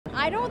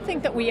I don't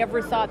think that we ever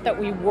thought that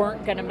we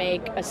weren't going to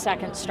make a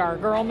second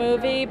Stargirl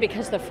movie,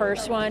 because the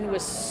first one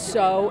was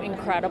so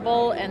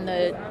incredible and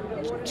the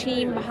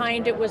team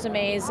behind it was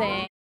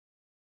amazing.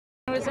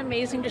 It was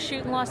amazing to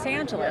shoot in Los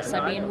Angeles.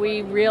 I mean,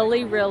 we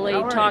really,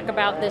 really talk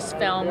about this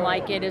film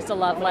like it is a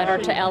love letter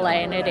to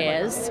LA, and it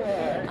is.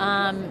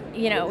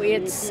 You know,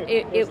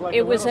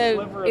 it was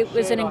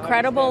an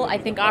incredible, I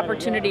think,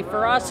 opportunity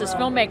for us as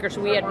filmmakers.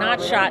 We had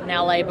not shot in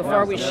LA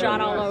before. We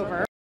shot all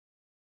over.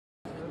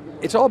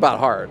 It's all about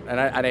Hart, and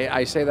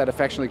I say that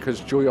affectionately because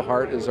Julia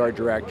Hart is our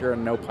director,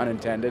 and no pun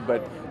intended,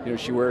 but you know,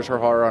 she wears her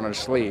heart on her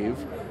sleeve.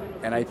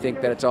 And I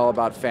think that it's all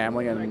about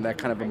family and that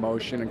kind of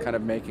emotion and kind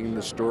of making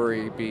the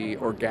story be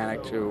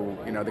organic to,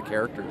 you know, the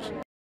characters.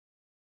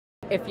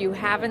 If you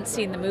haven't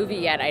seen the movie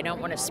yet, I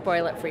don't want to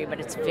spoil it for you, but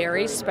it's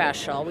very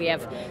special. We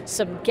have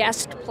some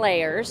guest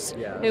players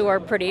who are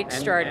pretty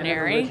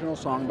extraordinary. And an original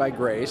song by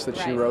Grace that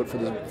she wrote for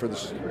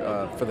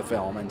the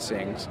film and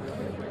sings.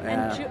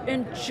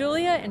 And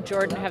Julia and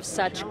Jordan have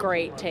such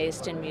great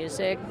taste in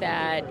music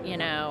that, you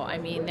know, I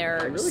mean,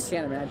 I really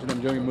can't imagine them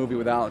doing a movie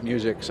without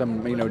music.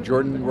 You know,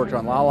 Jordan worked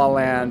on La La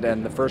Land,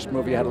 and the first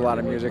movie had a lot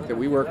of music that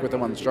we worked with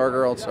them on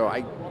Stargirl, so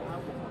I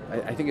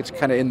think it's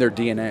kind of in their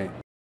DNA.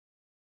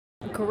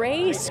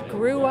 Grace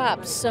grew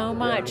up so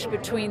much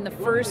between the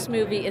first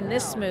movie and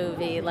this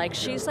movie. Like,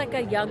 she's like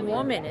a young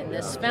woman in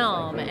this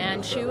film,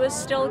 and she was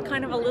still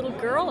kind of a little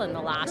girl in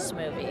the last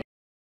movie.